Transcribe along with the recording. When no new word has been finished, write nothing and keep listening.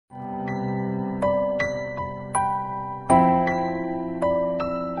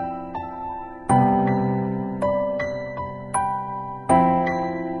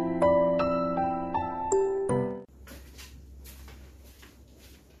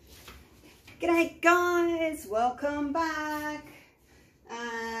G'day guys, welcome back.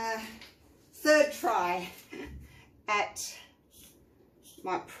 Third try at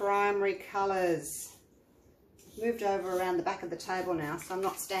my primary colours. Moved over around the back of the table now, so I'm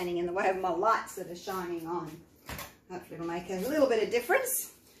not standing in the way of my lights that are shining on. Hopefully it'll make a little bit of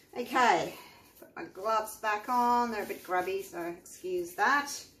difference. Okay, put my gloves back on. They're a bit grubby, so excuse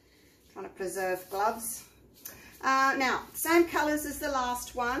that. Trying to preserve gloves. Now, same colours as the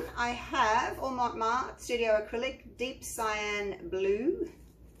last one. I have Mont Marte Acrylic Deep Cyan Blue.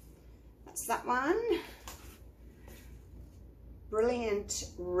 That's that one. Brilliant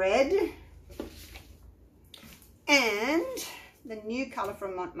Red. And the new colour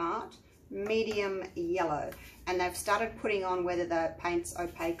from Mont Marte, Medium Yellow. And they've started putting on whether the paint's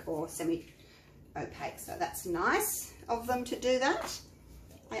opaque or semi-opaque. So that's nice of them to do that.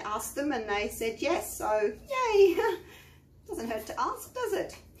 I asked them and they said yes, so yay! Doesn't hurt to ask, does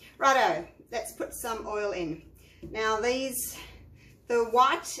it? Righto, let's put some oil in. Now these, the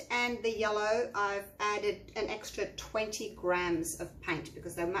white and the yellow, I've added an extra 20 grams of paint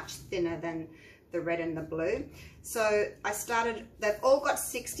because they're much thinner than the red and the blue. So I started, they've all got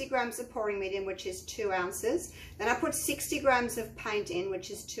 60 grams of pouring medium, which is 2 ounces. Then I put 60 grams of paint in,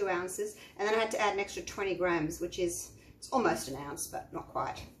 which is 2 ounces. And then I had to add an extra 20 grams, which is, it's almost an ounce, but not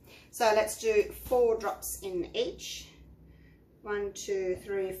quite. So let's do 4 drops in each. 1, 2,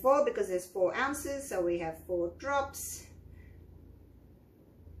 3, 4, because there's 4 ounces, so we have 4 drops.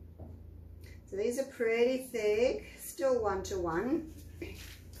 So these are pretty thick, still 1 to 1.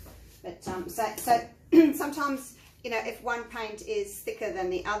 But so sometimes, you know, if one paint is thicker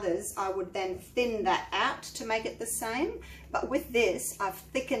than the others, I would then thin that out to make it the same. But with this, I've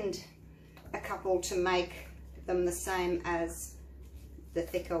thickened a couple to make them the same as the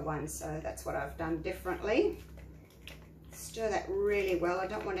thicker one, so that's what I've done differently. Stir that really well. I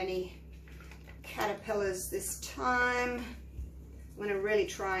don't want any caterpillars this time. I'm going to really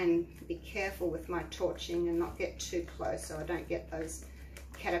try and be careful with my torching and not get too close so I don't get those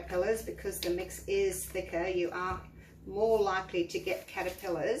caterpillars. Because the mix is thicker, you are more likely to get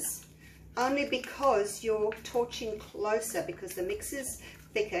caterpillars, only because you're torching closer. Because the mix is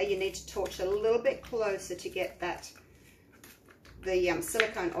thicker, you need to torch a little bit closer to get the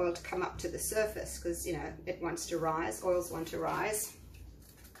silicone oil to come up to the surface, because you know it wants to rise, oils want to rise.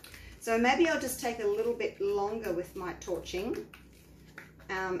 So maybe I'll just take a little bit longer with my torching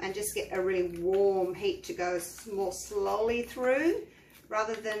and just get a really warm heat to go more slowly through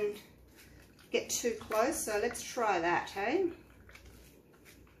rather than get too close. So let's try that, hey?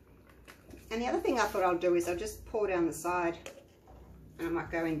 And the other thing I thought I'll do is I'll just pour down the side, and I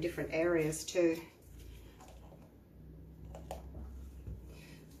might go in different areas too.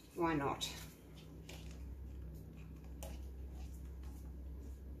 Why not?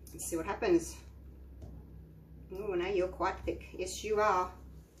 Let's see what happens. Oh, now you're quite thick. Yes, you are.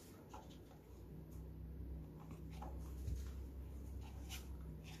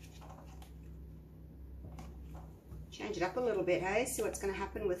 Change it up a little bit, hey? See what's going to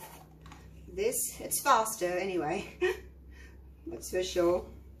happen with this. It's faster anyway. That's for sure.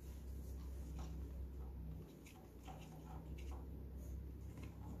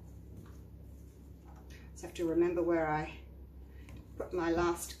 Just have to remember where I put my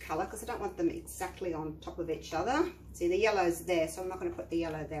last colour, because I don't want them exactly on top of each other. See, the yellow's there, so I'm not going to put the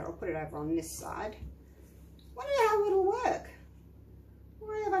yellow there. I'll put it over on this side. Wonder how it'll work.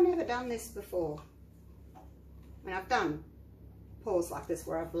 Why have I never done this before? I mean, I've done pours like this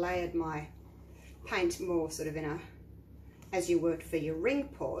where I've layered my paint more sort of in a, as you would for your ring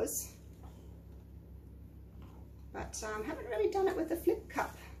pours, but haven't really done it with a flip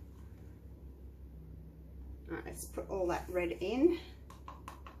cup. All right, let's put all that red in.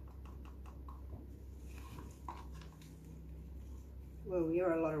 Whoa,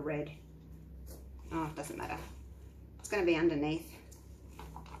 you're a lot of red. Oh, it doesn't matter. It's going to be underneath.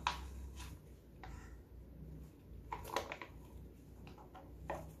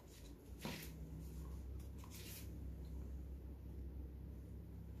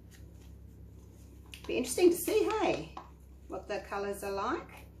 Be interesting to see, hey, what the colours are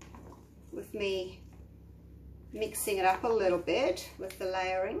like with me mixing it up a little bit with the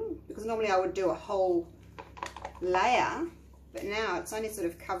layering, because normally I would do a whole layer, but now it's only sort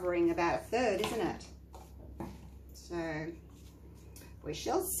of covering about a third, isn't it? So we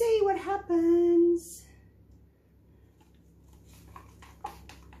shall see what happens.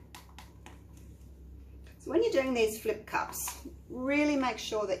 So when you're doing these flip cups, really make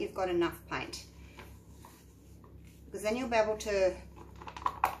sure that you've got enough paint, because then you'll be able to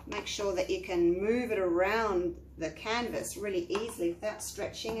make sure that you can move it around the canvas really easily without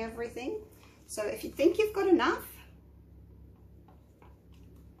stretching everything. So if you think you've got enough,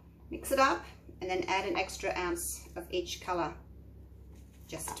 mix it up and then add an extra ounce of each color.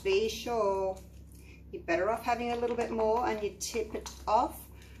 Just to be sure. You're better off having a little bit more and you tip it off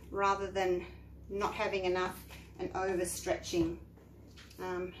rather than not having enough and overstretching.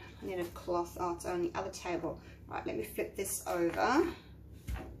 I need a cloth. Oh, it's on the other table. Right, let me flip this over.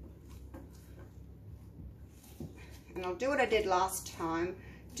 And I'll do what I did last time.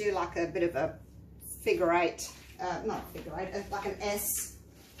 Do like a bit of a figure eight, not figure eight, like an S.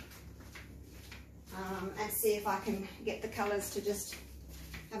 And see if I can get the colours to just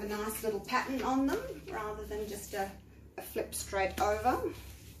have a nice little pattern on them rather than just a flip straight over.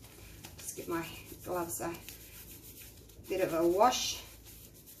 Just give my gloves a bit of a wash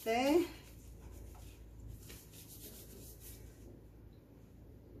there.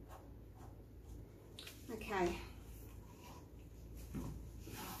 Okay. Oh,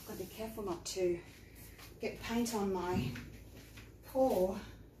 I've got to be careful not to get paint on my paw.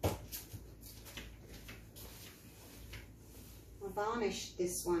 Varnished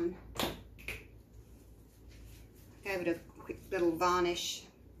this one. Gave it a quick little varnish.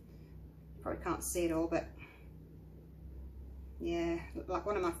 Probably can't see it all, but yeah, like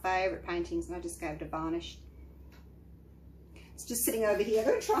one of my favourite paintings, and I just gave it a varnish. It's just sitting over here. I'm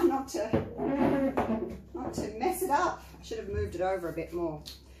going to try not to mess it up. I should have moved it over a bit more.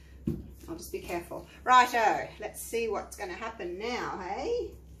 I'll just be careful. Righto, let's see what's going to happen now,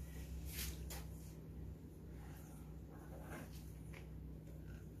 hey?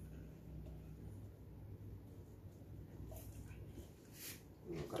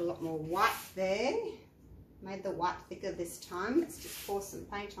 Got a lot more white there. Made the white thicker this time. Let's just pour some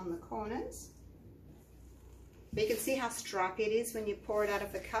paint on the corners. But you can see how stripy it is when you pour it out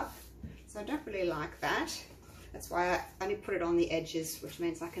of the cup. So I don't really like that. That's why I only put it on the edges, which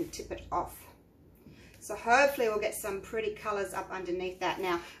means I can tip it off. So hopefully we'll get some pretty colours up underneath that.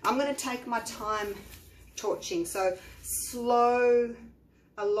 Now I'm going to take my time torching. So slow,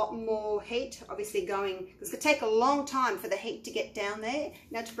 a lot more heat, obviously going, it's going to take a long time for the heat to get down there,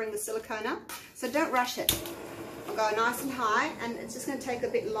 now to bring the silicone up. So don't rush it. I'll go nice and high, and it's just going to take a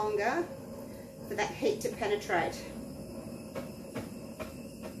bit longer for that heat to penetrate.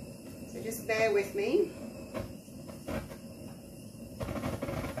 So just bear with me.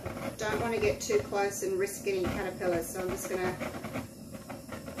 Don't want to get too close and risk getting caterpillars, so I'm just going to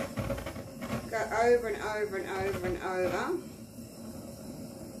go over and over and over and over.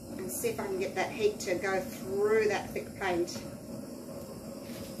 See if I can get that heat to go through that thick paint.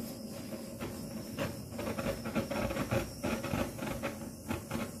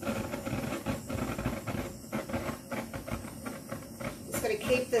 Just got to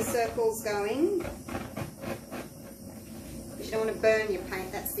keep the circles going, because you don't want to burn your paint.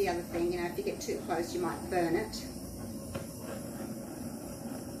 That's the other thing, you know, if you get too close you might burn it.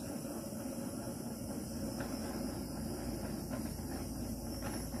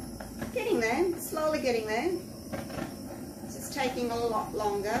 Getting there, slowly getting there. It's just taking a lot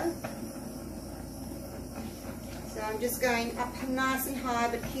longer. So I'm just going up nice and high,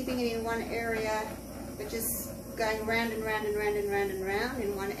 but keeping it in one area, but just going round and round and round and round and round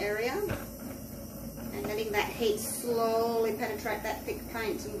in one area, and letting that heat slowly penetrate that thick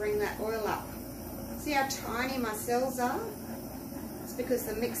paint and bring that oil up. See how tiny my cells are? It's because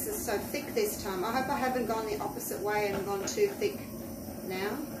the mix is so thick this time. I hope I haven't gone the opposite way and gone too thick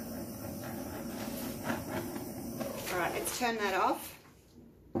now. Alright, let's turn that off.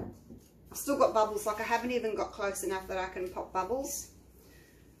 I've still got bubbles, like I haven't even got close enough that I can pop bubbles.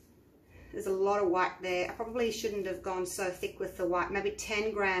 There's a lot of white there. I probably shouldn't have gone so thick with the white. Maybe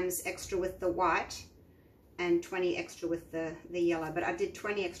 10 grams extra with the white and 20 extra with the yellow. But I did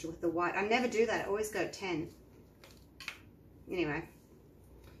 20 extra with the white. I never do that. I always go 10. Anyway,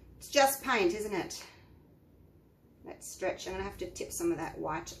 it's just paint, isn't it? Let's stretch. I'm going to have to tip some of that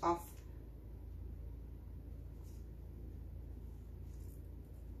white off.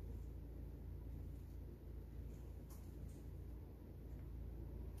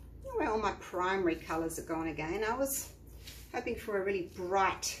 Where all my primary colours are gone again. I was hoping for a really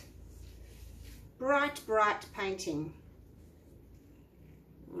bright painting.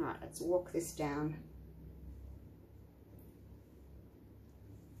 Alright, let's walk this down.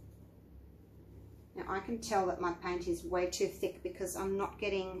 Now I can tell that my paint is way too thick because I'm not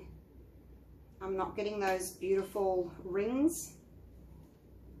getting those beautiful rings.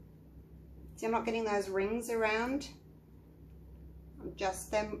 See, I'm not getting those rings around.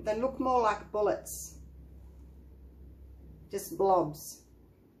 They look more like bullets, just blobs.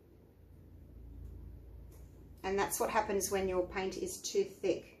 And that's what happens when your paint is too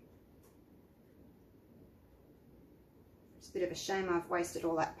thick. a bit of a shame I've wasted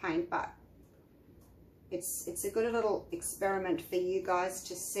all that paint, but it's a good little experiment for you guys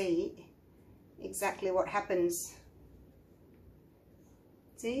to see exactly what happens.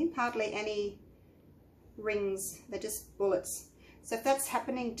 See, hardly any rings, they're just bullets. So if that's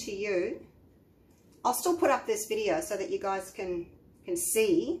happening to you, I'll still put up this video so that you guys can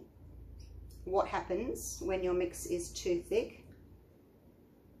see what happens when your mix is too thick.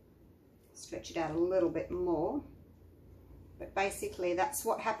 Stretch it out a little bit more, but basically that's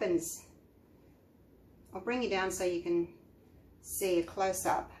what happens. I'll bring you down so you can see a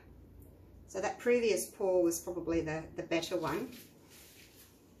close-up. So that previous pour was probably the better one.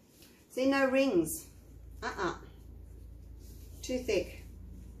 See, no rings. Too thick.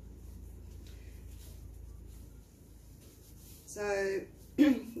 So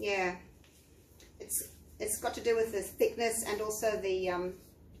yeah, it's got to do with the thickness and also the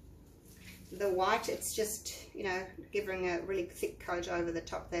white. It's just, you know, giving a really thick coat over the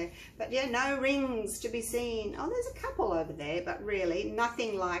top there. But yeah, no rings to be seen. Oh, there's a couple over there, but really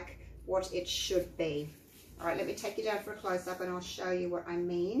nothing like what it should be. All right, let me take you down for a close-up and I'll show you what I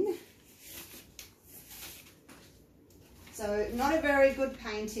mean. So not a very good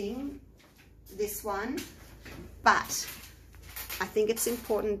painting, this one, but I think it's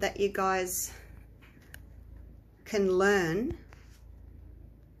important that you guys can learn.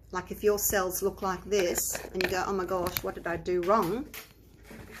 Like if your cells look like this and you go, oh my gosh, what did I do wrong?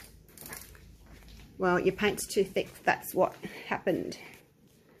 Well, your paint's too thick, that's what happened.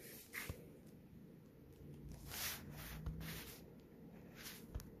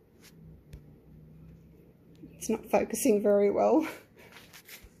 It's not focusing very well.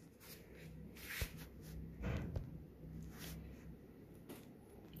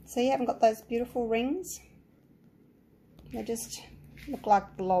 So you haven't got those beautiful rings? They just look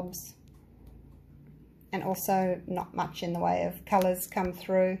like blobs. And also not much in the way of colours come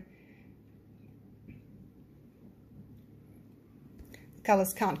through. The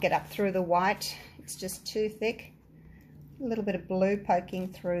colours can't get up through the white. It's just too thick. A little bit of blue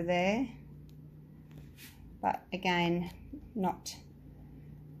poking through there. But again, not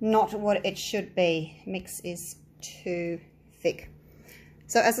what it should be. Mix is too thick.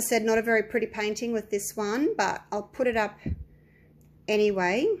 So as I said, not a very pretty painting with this one, but I'll put it up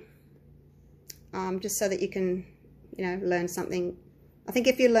anyway, just so that you can, you know, learn something. I think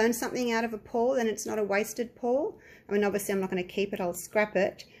if you learn something out of a pour, then it's not a wasted pour. I mean, obviously I'm not going to keep it, I'll scrap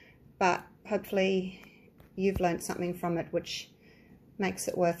it, but hopefully you've learned something from it, which makes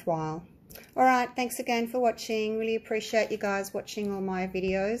it worthwhile. All right, thanks again for watching. Really appreciate you guys watching all my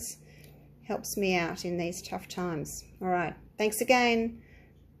videos. Helps me out in these tough times. All right, thanks again.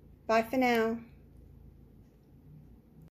 Bye for now.